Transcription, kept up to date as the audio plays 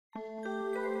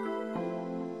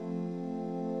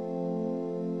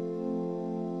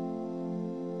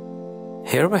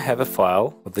Here we have a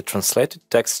file with the translated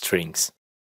text strings.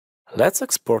 Let's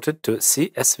export it to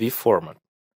CSV format.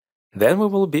 Then we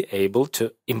will be able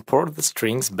to import the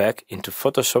strings back into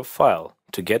Photoshop file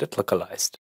to get it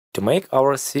localized. To make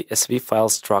our CSV file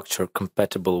structure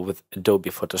compatible with Adobe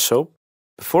Photoshop,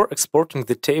 before exporting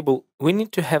the table, we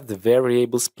need to have the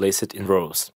variables placed in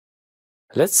rows.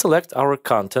 Let's select our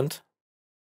content,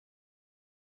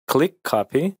 click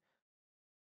Copy,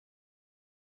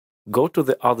 go to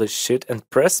the other sheet and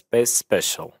press Paste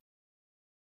Special.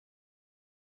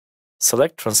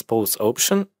 Select Transpose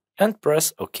option and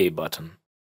press OK button.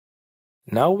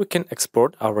 Now we can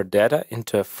export our data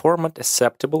into a format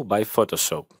acceptable by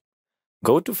Photoshop.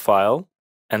 Go to File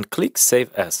and click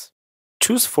Save As.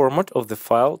 Choose format of the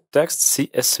file text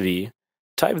CSV,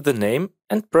 type the name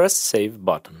and press Save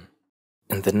button.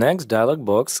 In the next dialog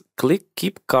box, click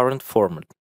Keep Current Format.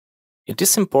 It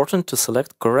is important to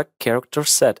select correct character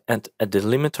set and a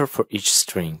delimiter for each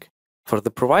string. For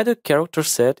the provided character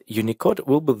set, Unicode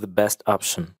will be the best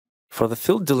option. For the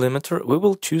field delimiter, we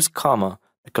will choose comma,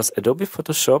 because Adobe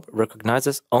Photoshop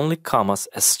recognizes only commas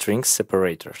as string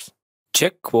separators.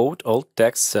 Check Quote All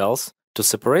Text Cells to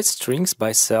separate strings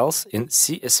by cells in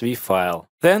CSV file.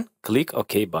 Then click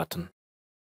OK button.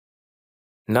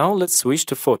 Now let's switch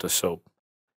to Photoshop.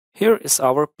 Here is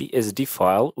our PSD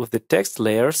file with the text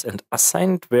layers and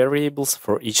assigned variables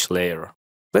for each layer.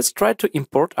 Let's try to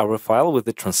import our file with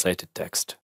the translated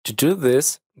text. To do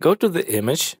this, go to the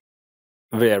image,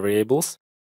 Variables,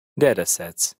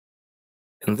 Datasets.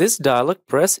 In this dialog,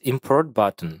 press Import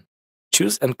button.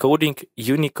 Choose encoding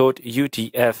Unicode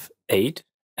UTF-8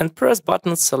 and press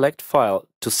button Select File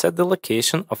to set the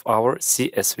location of our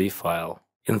CSV file.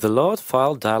 In the Load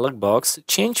File dialog box,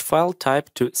 change file type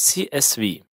to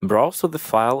CSV. Browse to the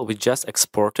file we just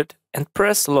exported and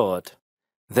press Load.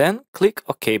 Then click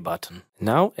OK button.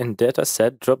 Now in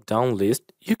Dataset drop-down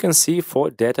list, you can see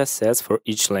 4 datasets for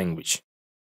each language.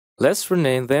 Let's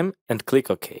rename them and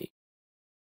click OK.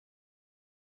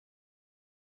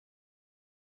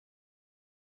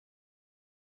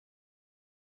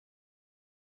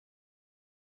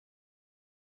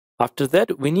 After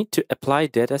that, we need to apply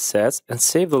datasets and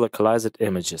save the localized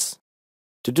images.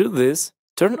 To do this,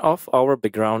 turn off our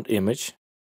background image,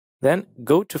 then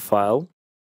go to File,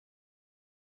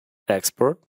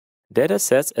 Export,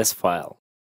 Datasets as File.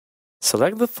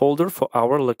 Select the folder for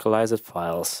our localized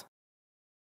files.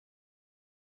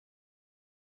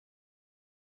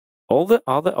 All the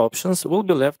other options will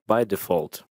be left by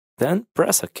default. Then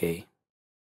press OK.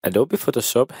 Adobe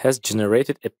Photoshop has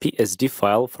generated a PSD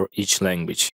file for each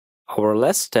language. Our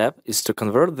last step is to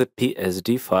convert the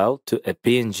PSD file to a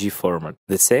PNG format,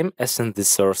 the same as in the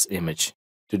source image.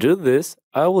 To do this,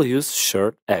 I will use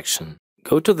Short Action.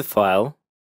 Go to the file,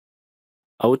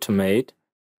 Automate,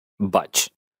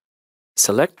 Batch.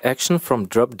 Select Action from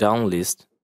drop-down list.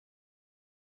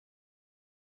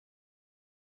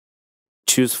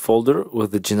 Choose folder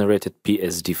with the generated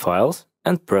PSD files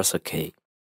and press OK.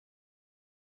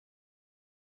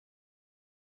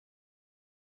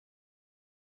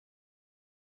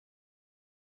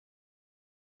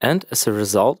 And as a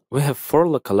result, we have 4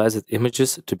 localized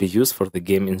images to be used for the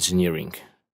game engineering.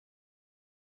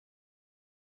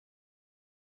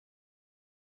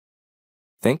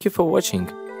 Thank you for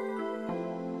watching.